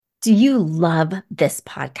Do you love this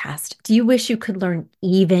podcast? Do you wish you could learn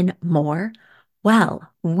even more? Well,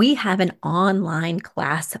 we have an online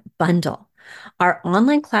class bundle. Our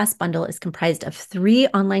online class bundle is comprised of 3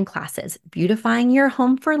 online classes: beautifying your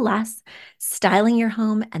home for less, styling your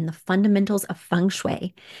home, and the fundamentals of feng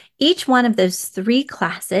shui. Each one of those 3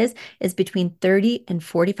 classes is between 30 and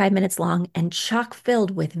 45 minutes long and chock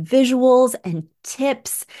filled with visuals and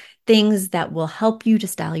tips, things that will help you to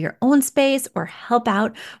style your own space or help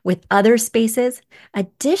out with other spaces.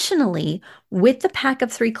 Additionally, with the pack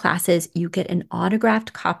of 3 classes, you get an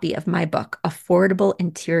autographed copy of my book, Affordable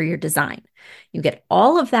Interior Design. You get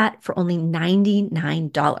all of that for only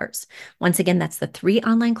 $99. Once again, that's the 3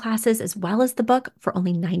 online classes as well as the book for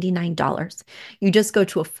only $99. You just go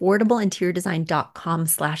to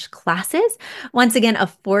affordableinteriordesign.com/classes. Once again,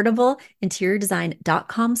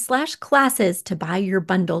 affordableinteriordesign.com/classes to buy your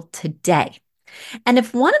bundle today. And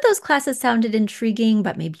if one of those classes sounded intriguing,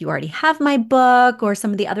 but maybe you already have my book or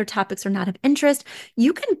some of the other topics are not of interest,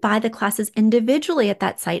 you can buy the classes individually at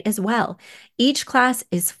that site as well. Each class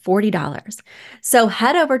is $40. So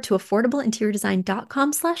head over to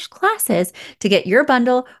affordableinteriordesign.com/classes to get your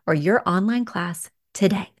bundle or your online class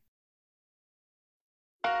today.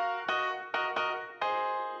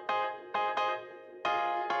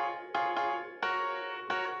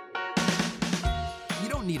 You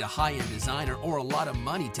don't need a high-end designer or a lot of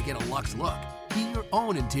money to get a luxe look. Be your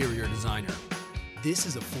own interior designer. This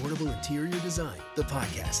is Affordable Interior Design, the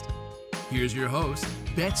podcast. Here's your host,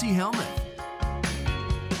 Betsy Helmuth.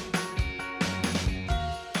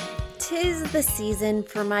 Tis the season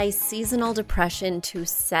for my seasonal depression to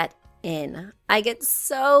set in. I get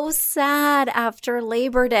so sad after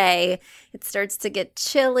Labor Day. It starts to get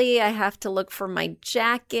chilly. I have to look for my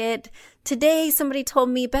jacket. Today, somebody told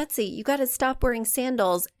me, Betsy, you got to stop wearing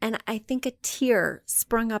sandals. And I think a tear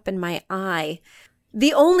sprung up in my eye.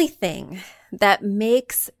 The only thing that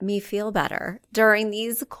makes me feel better during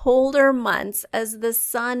these colder months as the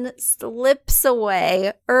sun slips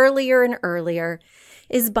away earlier and earlier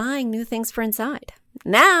is buying new things for inside.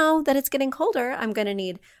 Now that it's getting colder, I'm going to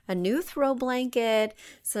need a new throw blanket,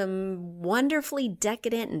 some wonderfully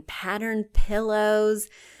decadent and patterned pillows,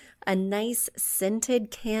 a nice scented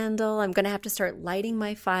candle. I'm going to have to start lighting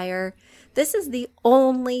my fire. This is the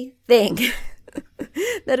only thing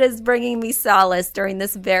that is bringing me solace during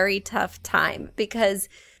this very tough time because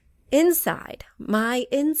my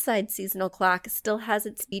inside seasonal clock still has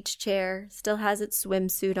its beach chair, still has its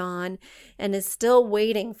swimsuit on, and is still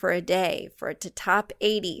waiting for a day for it to top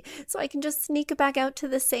 80 so I can just sneak it back out to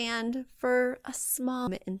the sand for a small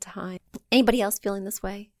moment in time. Anybody else feeling this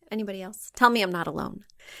way? Anybody else? Tell me I'm not alone.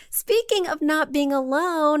 Speaking of not being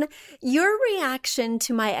alone, your reaction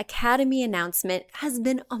to my Academy announcement has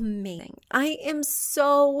been amazing. I am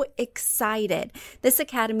so excited. This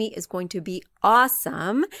Academy is going to be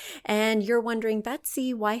awesome. And you're wondering,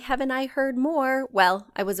 Betsy, why haven't I heard more? Well,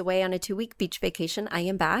 I was away on a 2-week beach vacation. I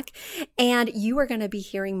am back. And you are going to be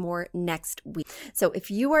hearing more next week. So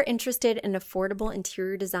if you are interested in Affordable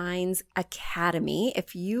Interior Designs Academy,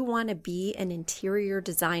 if you want to be an interior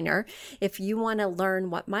designer, if you want to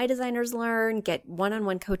learn what my designers learn, get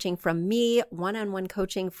one-on-one coaching from me, one-on-one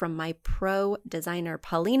coaching from my pro designer,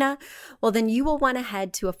 Paulina, well, then you will want to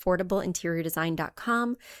head to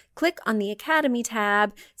affordableinteriordesign.com, click on the Academy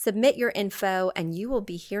tab, submit your info, and you will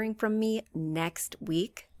be hearing from me next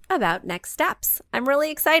week about next steps. I'm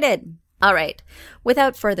really excited. All right,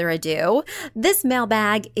 without further ado, this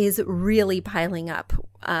mailbag is really piling up.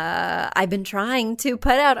 I've been trying to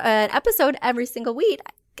put out an episode every single week.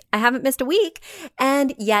 I haven't missed a week,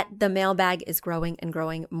 and yet the mailbag is growing and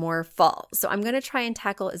growing more full. So I'm going to try and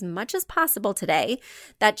tackle as much as possible today.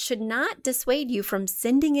 That should not dissuade you from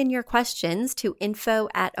sending in your questions to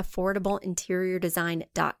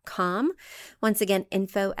info@affordableinteriordesign.com. Once again,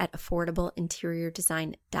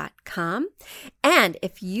 info@affordableinteriordesign.com. And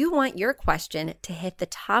if you want your question to hit the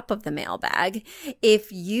top of the mailbag,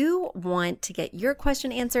 if you want to get your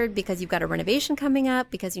question answered because you've got a renovation coming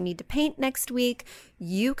up, because you need to paint next week,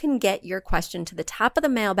 you can get your question to the top of the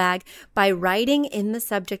mailbag by writing in the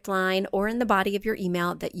subject line or in the body of your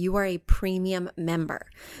email that you are a premium member.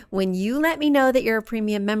 When you let me know that you're a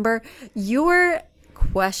premium member, your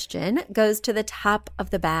question goes to the top of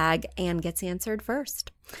the bag and gets answered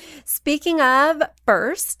first. Speaking of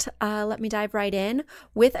first, let me dive right in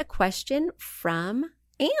with a question from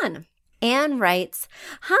Anne. Anne writes,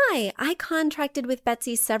 "Hi, I contracted with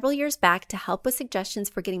Betsy several years back to help with suggestions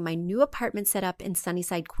for getting my new apartment set up in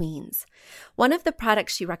Sunnyside, Queens. One of the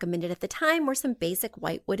products she recommended at the time were some basic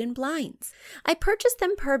white wooden blinds. I purchased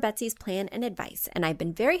them per Betsy's plan and advice, and I've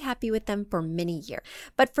been very happy with them for many years.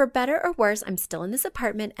 But for better or worse, I'm still in this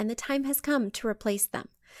apartment and the time has come to replace them.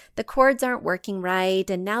 The cords aren't working right,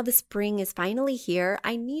 and now the spring is finally here.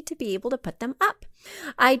 I need to be able to put them up.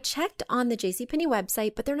 I checked on the JCPenney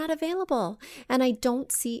website, but they're not available, and I don't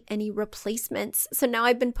see any replacements. So now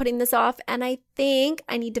I've been putting this off, and I think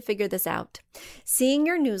I need to figure this out. Seeing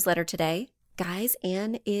your newsletter today, guys,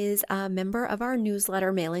 Anne is a member of our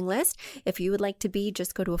newsletter mailing list. If you would like to be,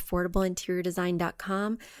 just go to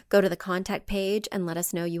affordableinteriordesign.com, go to the contact page, and let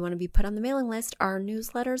us know you want to be put on the mailing list. Our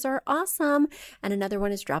newsletters are awesome, and another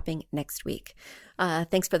one is dropping next week.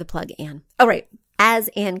 Thanks for the plug, Anne. All right. As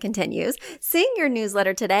Anne continues, seeing your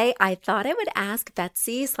newsletter today, I thought I would ask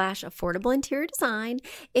Betsy/Affordable Interior Design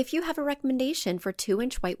if you have a recommendation for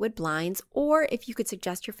 2-inch whitewood blinds, or if you could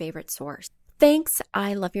suggest your favorite source. Thanks.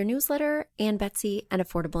 I love your newsletter, Anne, Betsy, and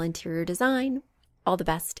Affordable Interior Design. All the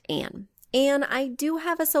best, Anne. And I do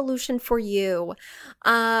have a solution for you.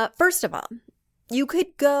 First of all, you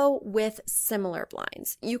could go with similar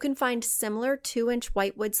blinds. You can find similar 2-inch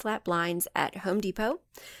whitewood slat blinds at Home Depot,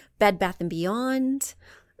 Bed Bath & Beyond.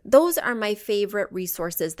 Those are my favorite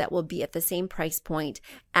resources that will be at the same price point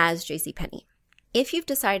as JCPenney. If you've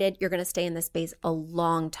decided you're going to stay in this space a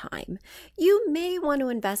long time, you may want to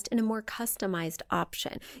invest in a more customized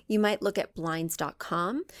option. You might look at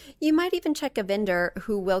blinds.com. You might even check a vendor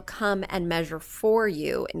who will come and measure for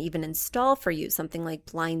you and even install for you something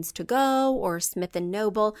like Blinds to Go or Smith &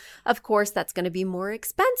 Noble. Of course, that's going to be more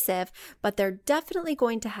expensive, but they're definitely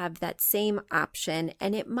going to have that same option,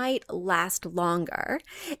 and it might last longer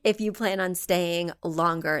if you plan on staying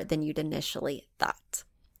longer than you'd initially thought.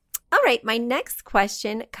 All right, my next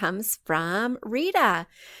question comes from Rita.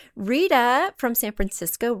 Rita from San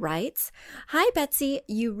Francisco writes, "Hi, Betsy.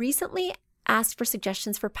 You recently asked for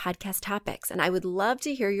suggestions for podcast topics, and I would love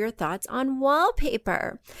to hear your thoughts on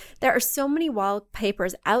wallpaper. There are so many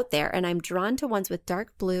wallpapers out there, and I'm drawn to ones with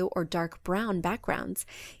dark blue or dark brown backgrounds.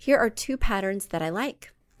 Here are 2 patterns that I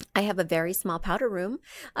like. I have a very small powder room,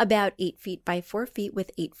 about 8 feet by 4 feet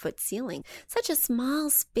with 8-foot ceiling. Such a small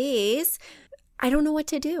space. I don't know what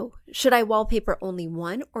to do. Should I wallpaper only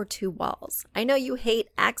 1 or 2 walls? I know you hate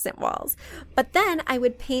accent walls, but then I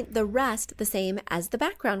would paint the rest the same as the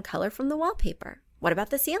background color from the wallpaper. What about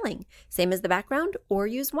the ceiling? Same as the background or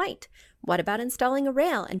use white? What about installing a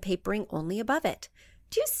rail and papering only above it?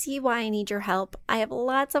 Do you see why I need your help? I have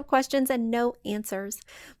lots of questions and no answers.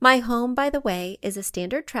 My home, by the way, is a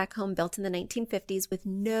standard tract home built in the 1950s with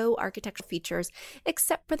no architectural features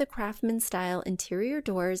except for the craftsman style interior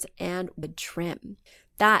doors and wood trim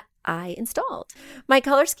that I installed. My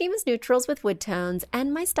color scheme is neutrals with wood tones,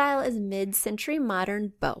 and my style is mid-century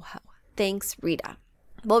modern boho. Thanks, Rita."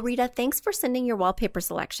 Well, Rita, thanks for sending your wallpaper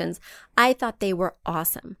selections. I thought they were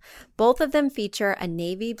awesome. Both of them feature a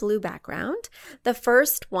navy blue background. The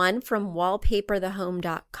first one from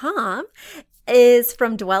wallpaperthehome.com is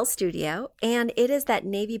from Dwell Studio, and it is that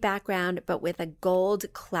navy background but with a gold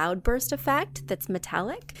cloudburst effect that's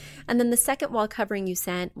metallic. And then the second wall covering you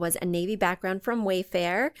sent was a navy background from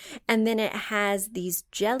Wayfair, and then it has these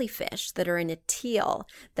jellyfish that are in a teal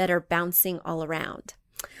that are bouncing all around.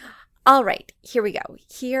 All right, here we go.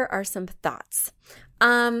 Here are some thoughts.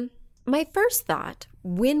 My first thought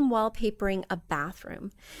when wallpapering a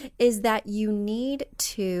bathroom is that you need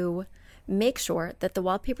to make sure that the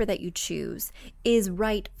wallpaper that you choose is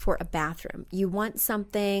right for a bathroom. You want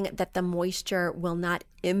something that the moisture will not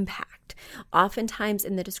impact. Oftentimes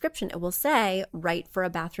in the description, it will say right for a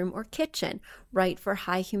bathroom or kitchen, right for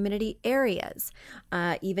high humidity areas,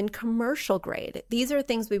 even commercial grade. These are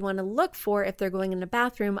things we want to look for if they're going in a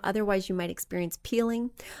bathroom. Otherwise, you might experience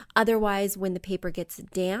peeling. Otherwise, when the paper gets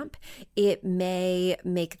damp, it may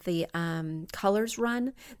make the colors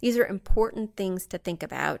run. These are important things to think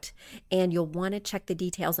about, and you'll want to check the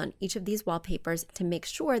details on each of these wallpapers to make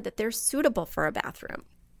sure that they're suitable for a bathroom.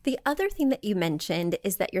 The other thing that you mentioned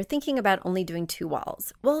is that you're thinking about only doing 2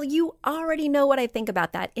 walls. Well, you already know what I think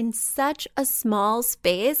about that. In such a small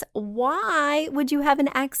space, why would you have an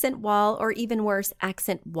accent wall, or even worse,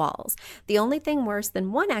 accent walls? The only thing worse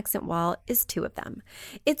than 1 accent wall is 2 of them.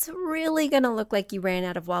 It's really going to look like you ran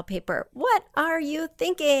out of wallpaper. What are you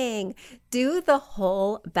thinking? Do the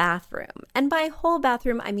whole bathroom. And by whole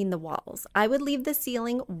bathroom, I mean the walls. I would leave the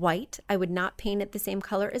ceiling white. I would not paint it the same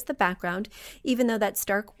color as the background, even though that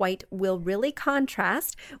stark dark white will really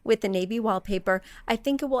contrast with the navy wallpaper. I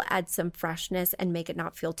think it will add some freshness and make it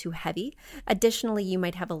not feel too heavy. Additionally, you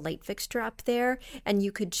might have a light fixture up there, and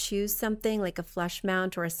you could choose something like a flush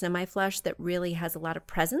mount or a semi-flush that really has a lot of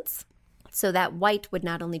presence. So that white would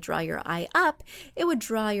not only draw your eye up, it would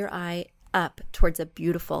draw your eye up towards a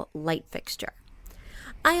beautiful light fixture.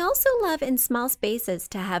 I also love in small spaces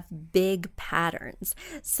to have big patterns.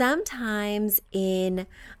 Sometimes in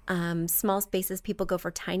small spaces, people go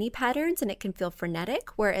for tiny patterns and it can feel frenetic,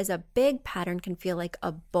 whereas a big pattern can feel like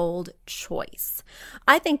a bold choice.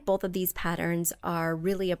 I think both of these patterns are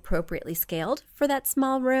really appropriately scaled for that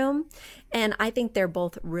small room, and I think they're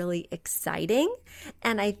both really exciting,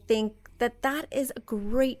 and I think that is a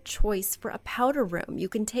great choice for a powder room. You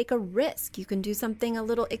can take a risk. You can do something a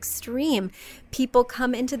little extreme. People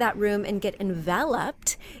come into that room and get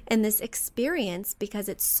enveloped in this experience because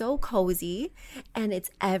it's so cozy and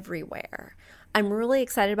it's everywhere. I'm really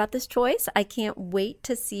excited about this choice. I can't wait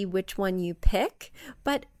to see which one you pick,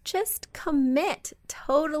 but just commit,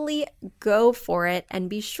 totally go for it, and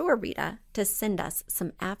be sure, Rita, to send us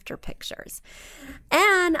some after pictures.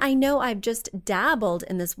 And I know I've just dabbled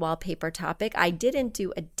in this wallpaper topic. I didn't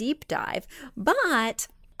do a deep dive, but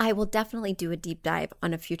I will definitely do a deep dive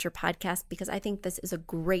on a future podcast because I think this is a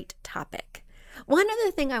great topic. One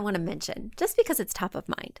other thing I want to mention, just because it's top of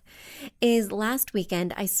mind, is last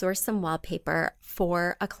weekend I sourced some wallpaper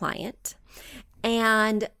for a client,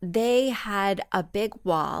 and they had a big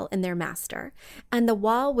wall in their master, and the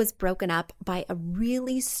wall was broken up by a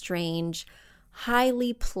really strange,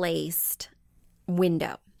 highly placed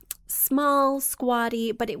window. Small,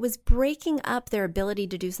 squatty, but it was breaking up their ability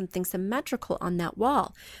to do something symmetrical on that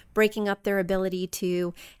wall, breaking up their ability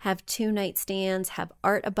to have 2 nightstands, have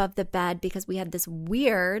art above the bed, because we had this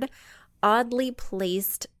weird, oddly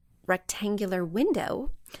placed rectangular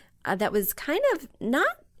window that was kind of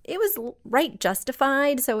not, it was right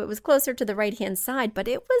justified, so it was closer to the right-hand side, but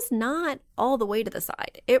it was not all the way to the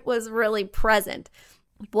side. It was really present.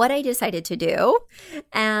 What I decided to do,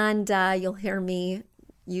 and you'll hear me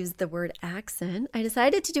use the word accent. I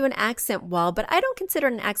decided to do an accent wall, but I don't consider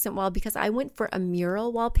it an accent wall because I went for a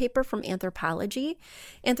mural wallpaper from Anthropologie.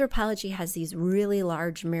 Anthropologie has these really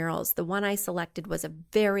large murals. The one I selected was a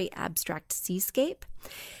very abstract seascape.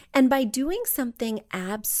 And by doing something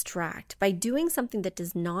abstract, by doing something that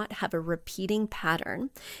does not have a repeating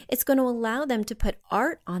pattern, it's going to allow them to put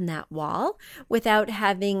art on that wall without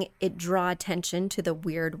having it draw attention to the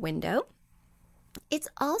weird window. It's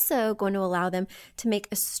also going to allow them to make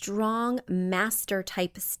a strong master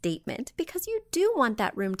type statement because you do want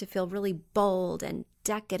that room to feel really bold and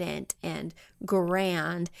decadent and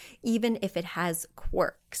grand, even if it has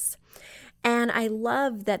quirks. And I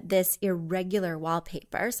love that this irregular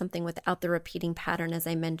wallpaper, something without the repeating pattern, as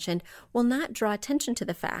I mentioned, will not draw attention to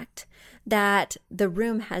the fact that the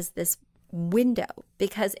room has this window,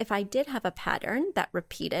 because if I did have a pattern that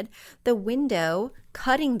repeated, the window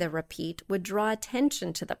cutting the repeat would draw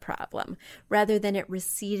attention to the problem rather than it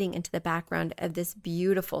receding into the background of this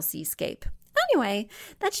beautiful seascape. Anyway,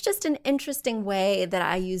 that's just an interesting way that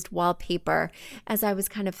I used wallpaper as I was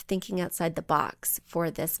kind of thinking outside the box for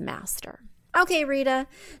this master. Okay, Rita,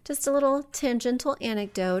 just a little tangential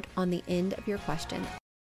anecdote on the end of your question.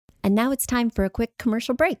 And now it's time for a quick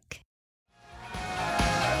commercial break.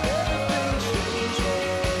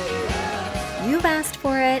 You've asked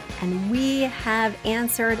for it, and we have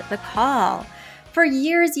answered the call. For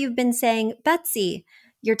years, you've been saying, Betsy,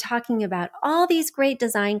 you're talking about all these great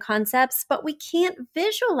design concepts, but we can't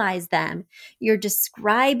visualize them. You're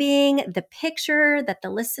describing the picture that the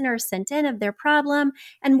listener sent in of their problem,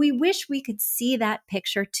 and we wish we could see that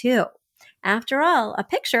picture too. After all, a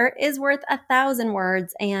picture is worth 1,000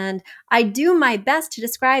 words, and I do my best to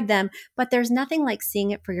describe them, but there's nothing like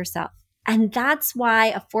seeing it for yourself. And that's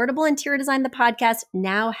why Affordable Interior Design, the podcast,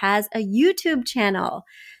 now has a YouTube channel.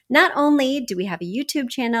 Not only do we have a YouTube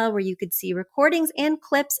channel where you could see recordings and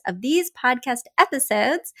clips of these podcast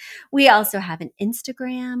episodes, we also have an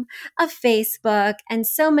Instagram, a Facebook, and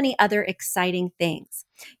so many other exciting things.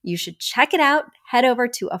 You should check it out. Head over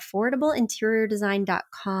to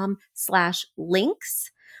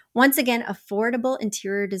affordableinteriordesign.com/links. Once again,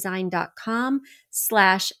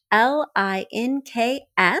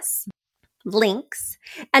 affordableinteriordesign.com/LINKS. links.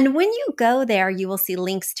 And when you go there, you will see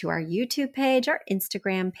links to our YouTube page, our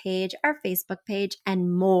Instagram page, our Facebook page,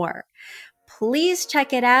 and more. Please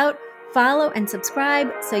check it out, follow and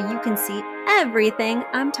subscribe so you can see everything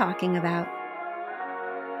I'm talking about.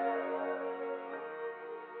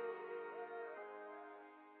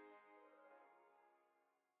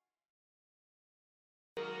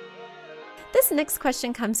 This This next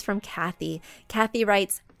question comes from Kathy. Kathy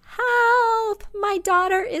writes, "Help! My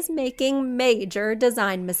daughter is making major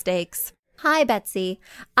design mistakes." Hi, Betsy.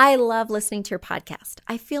 I love listening to your podcast.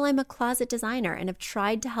 I feel I'm a closet designer and have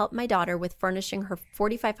tried to help my daughter with furnishing her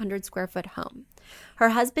 4,500 square foot home.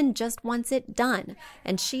 Her husband just wants it done,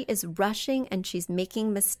 and she is rushing and she's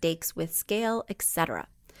making mistakes with scale, etc.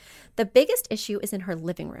 The biggest issue is in her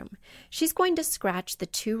living room. She's going to scratch the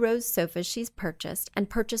 2 rows sofas she's purchased and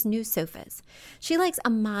purchase new sofas. She likes a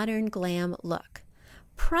modern glam look.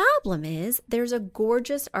 Problem is, there's a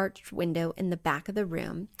gorgeous arched window in the back of the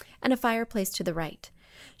room and a fireplace to the right.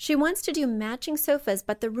 She wants to do matching sofas,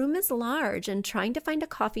 but the room is large and trying to find a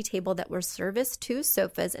coffee table that will service 2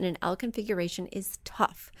 sofas in an L configuration is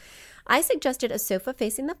tough. I suggested a sofa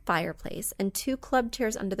facing the fireplace and 2 club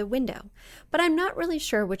chairs under the window, but I'm not really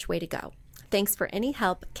sure which way to go. Thanks for any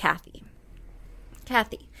help, Kathy.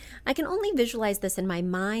 Kathy, I can only visualize this in my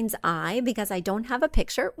mind's eye because I don't have a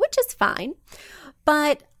picture, which is fine,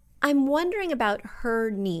 but I'm wondering about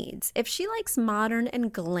her needs. If she likes modern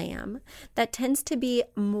and glam, that tends to be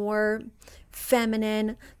more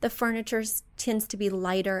feminine. The furniture tends to be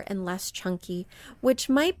lighter and less chunky, which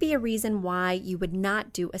might be a reason why you would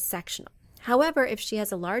not do a sectional. However, if she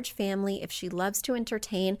has a large family, if she loves to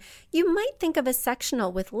entertain, you might think of a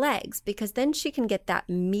sectional with legs because then she can get that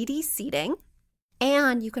meaty seating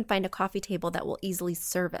and you can find a coffee table that will easily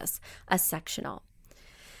service a sectional.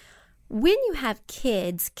 When you have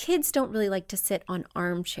kids don't really like to sit on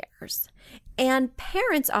armchairs. And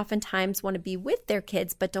parents oftentimes want to be with their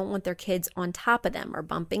kids, but don't want their kids on top of them or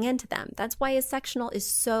bumping into them. That's why a sectional is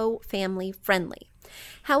so family friendly.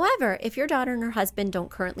 However, if your daughter and her husband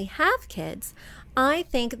don't currently have kids, I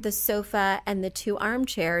think the sofa and the 2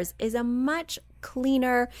 armchairs is a much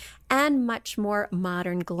cleaner and much more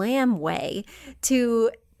modern glam way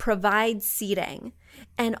to provide seating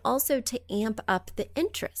and also to amp up the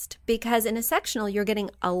interest, because in a sectional you're getting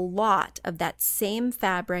a lot of that same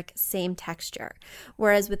fabric, same texture,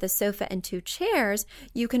 whereas with a sofa and 2 chairs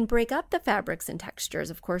you can break up the fabrics and textures.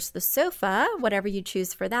 Of course, the sofa, whatever you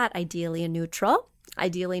choose for that, ideally a neutral,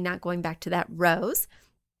 ideally not going back to that rose.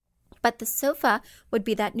 But the sofa would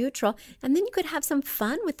be that neutral. And then you could have some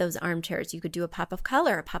fun with those armchairs. You could do a pop of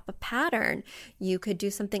color, a pop of pattern. You could do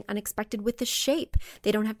something unexpected with the shape.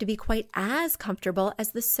 They don't have to be quite as comfortable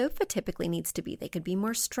as the sofa typically needs to be. They could be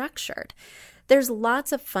more structured. There's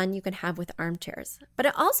lots of fun you can have with armchairs. But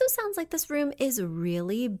it also sounds like this room is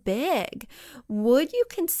really big. Would you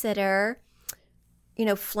consider,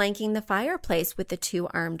 flanking the fireplace with the 2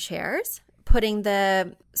 armchairs? Putting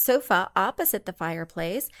the sofa opposite the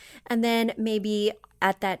fireplace, and then maybe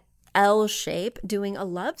at that L shape doing a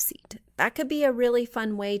love seat. That could be a really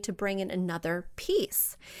fun way to bring in another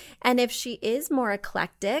piece. And if she is more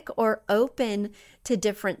eclectic or open to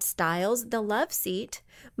different styles, the love seat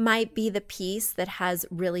might be the piece that has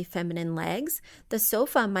really feminine legs. The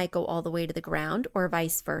sofa might go all the way to the ground or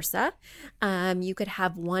vice versa. You could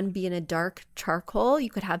have one be in a dark charcoal.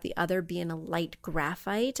 You could have the other be in a light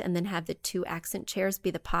graphite and then have the 2 accent chairs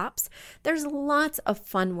be the pops. There's lots of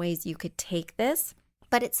fun ways you could take this.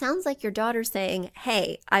 But it sounds like your daughter's saying,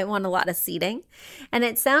 hey, I want a lot of seating. And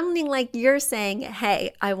it's sounding like you're saying,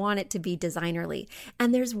 hey, I want it to be designerly.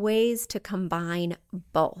 And there's ways to combine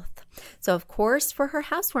both. So, of course, for her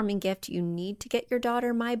housewarming gift, you need to get your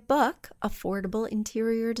daughter my book, Affordable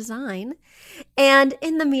Interior Design. And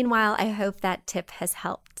in the meanwhile, I hope that tip has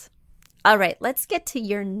helped. All right, let's get to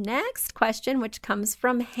your next question, which comes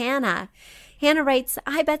from Hannah. Hannah writes,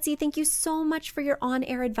 "Hi, Betsy. Thank you so much for your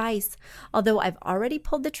on-air advice. Although I've already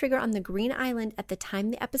pulled the trigger on the green island at the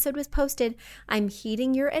time the episode was posted, I'm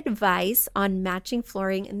heeding your advice on matching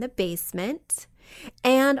flooring in the basement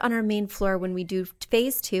and on our main floor when we do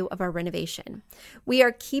phase 2 of our renovation. We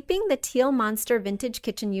are keeping the teal monster vintage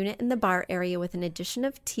kitchen unit in the bar area with an addition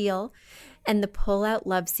of teal and the pull-out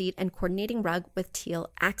love seat and coordinating rug with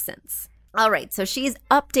teal accents." All right, so she's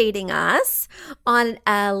updating us on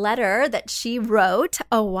a letter that she wrote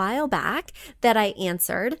a while back that I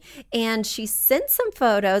answered, and she sent some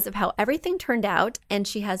photos of how everything turned out, and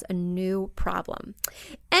she has a new problem.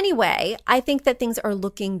 Anyway, I think that things are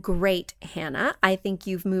looking great, Hannah. I think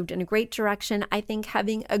you've moved in a great direction. I think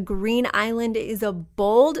having a green island is a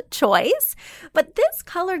bold choice, but this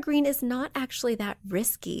color green is not actually that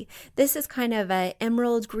risky. This is kind of a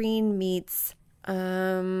emerald green meets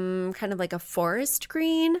kind of like a forest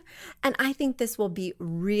green. And I think this will be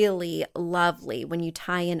really lovely when you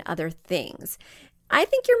tie in other things. I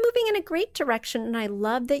think you're moving in a great direction, and I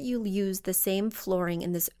love that you use the same flooring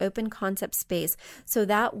in this open concept space so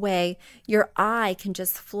that way your eye can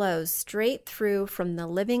just flow straight through from the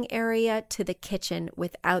living area to the kitchen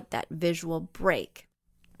without that visual break.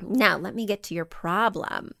 Now, let me get to your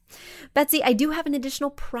problem. Betsy, I do have an additional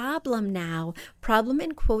problem now. Problem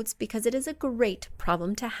in quotes because it is a great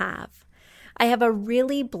problem to have. I have a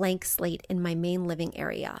really blank slate in my main living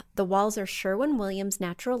area. The walls are Sherwin-Williams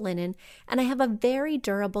natural linen, and I have a very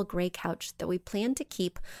durable gray couch that we plan to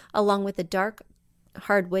keep along with a dark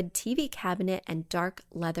hardwood TV cabinet and dark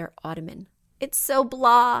leather ottoman. It's so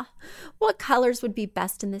blah. What colors would be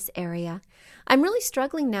best in this area? I'm really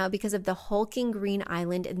struggling now because of the hulking green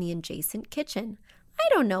island in the adjacent kitchen.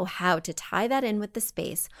 I don't know how to tie that in with the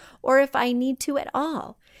space or if I need to at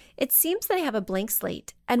all. It seems that I have a blank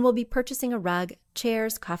slate and will be purchasing a rug,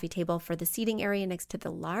 chairs, coffee table for the seating area next to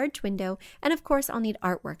the large window, and of course I'll need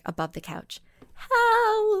artwork above the couch.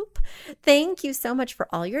 Help! Thank you so much for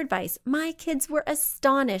all your advice. My kids were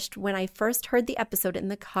astonished when I first heard the episode in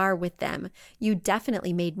the car with them. You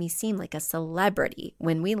definitely made me seem like a celebrity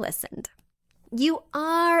when we listened. You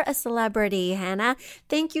are a celebrity, Hannah.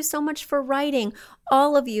 Thank you so much for writing.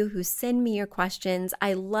 All of you who send me your questions,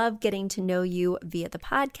 I love getting to know you via the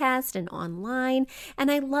podcast and online, and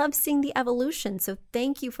I love seeing the evolution, so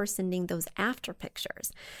thank you for sending those after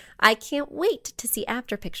pictures. I can't wait to see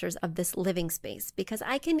after pictures of this living space because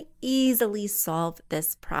I can easily solve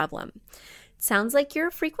this problem. Sounds like you're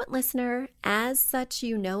a frequent listener. As such,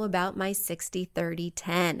 you know about my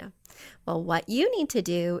 60-30-10. Well, what you need to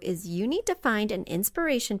do is you need to find an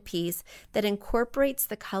inspiration piece that incorporates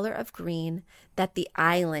the color of green that the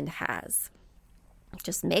island has.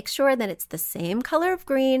 Just make sure that it's the same color of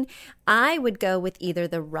green. I would go with either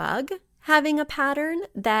the rug having a pattern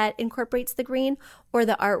that incorporates the green or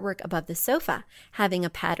the artwork above the sofa having a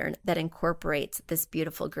pattern that incorporates this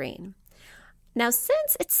beautiful green. Now,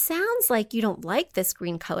 since it sounds like you don't like this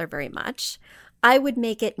green color very much, I would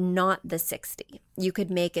make it not the 60. You could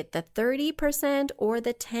make it the 30% or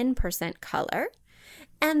the 10% color.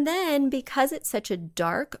 And then because it's such a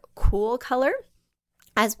dark, cool color,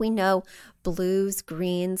 as we know, blues,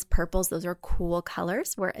 greens, purples, those are cool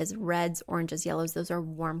colors, whereas reds, oranges, yellows, those are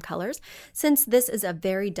warm colors. Since this is a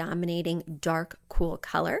very dominating dark, cool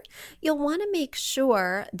color, you'll want to make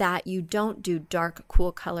sure that you don't do dark,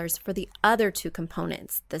 cool colors for the other two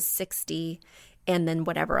components, the 60 and then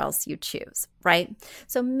whatever else you choose, right?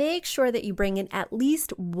 So make sure that you bring in at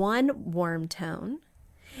least one warm tone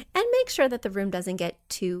and make sure that the room doesn't get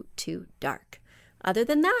too dark. Other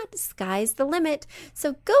than that, sky's the limit.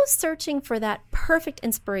 So go searching for that perfect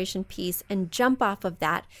inspiration piece and jump off of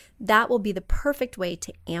that. That will be the perfect way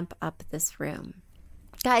to amp up this room.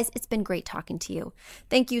 Guys, it's been great talking to you.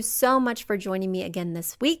 Thank you so much for joining me again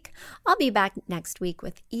this week. I'll be back next week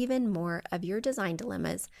with even more of your design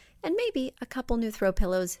dilemmas and maybe a couple new throw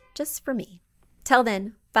pillows just for me. Till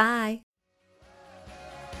then, bye.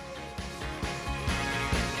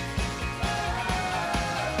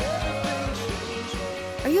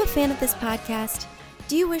 Are you a fan of this podcast?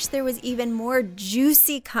 Do you wish there was even more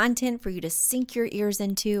juicy content for you to sink your ears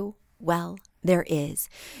into? Well, there is.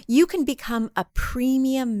 You can become a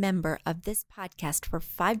premium member of this podcast for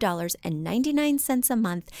 $5.99 a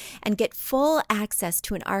month and get full access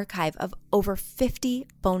to an archive of over 50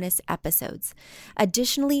 bonus episodes.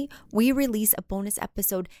 Additionally, we release a bonus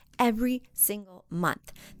episode every single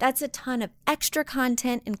month. That's a ton of extra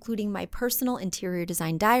content, including my personal interior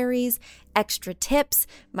design diaries, extra tips,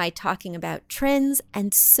 my talking about trends,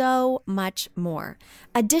 and so much more.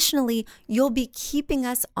 Additionally, you'll be keeping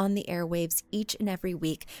us on the airwaves each and every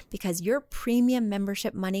week because your premium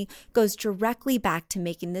membership money goes directly back to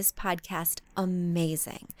making this podcast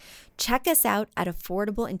amazing. Check us out at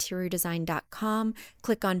affordableinteriordesign.com.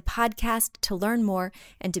 Click on podcast to learn more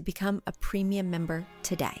and to become a premium member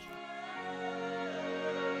today.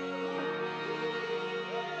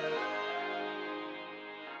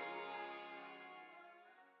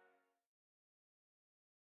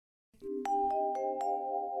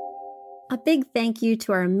 A big thank you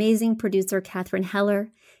to our amazing producer, Catherine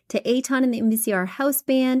Heller, to Aton and the MVCR House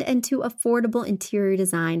Band, and to Affordable Interior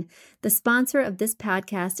Design, the sponsor of this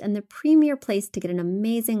podcast and the premier place to get an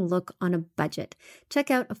amazing look on a budget. Check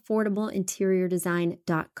out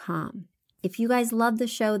affordableinteriordesign.com. If you guys love the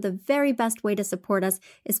show, the very best way to support us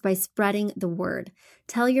is by spreading the word.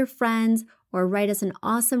 Tell your friends or write us an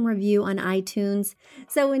awesome review on iTunes.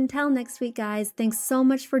 So until next week, guys, thanks so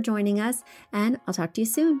much for joining us, and I'll talk to you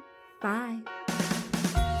soon. Bye.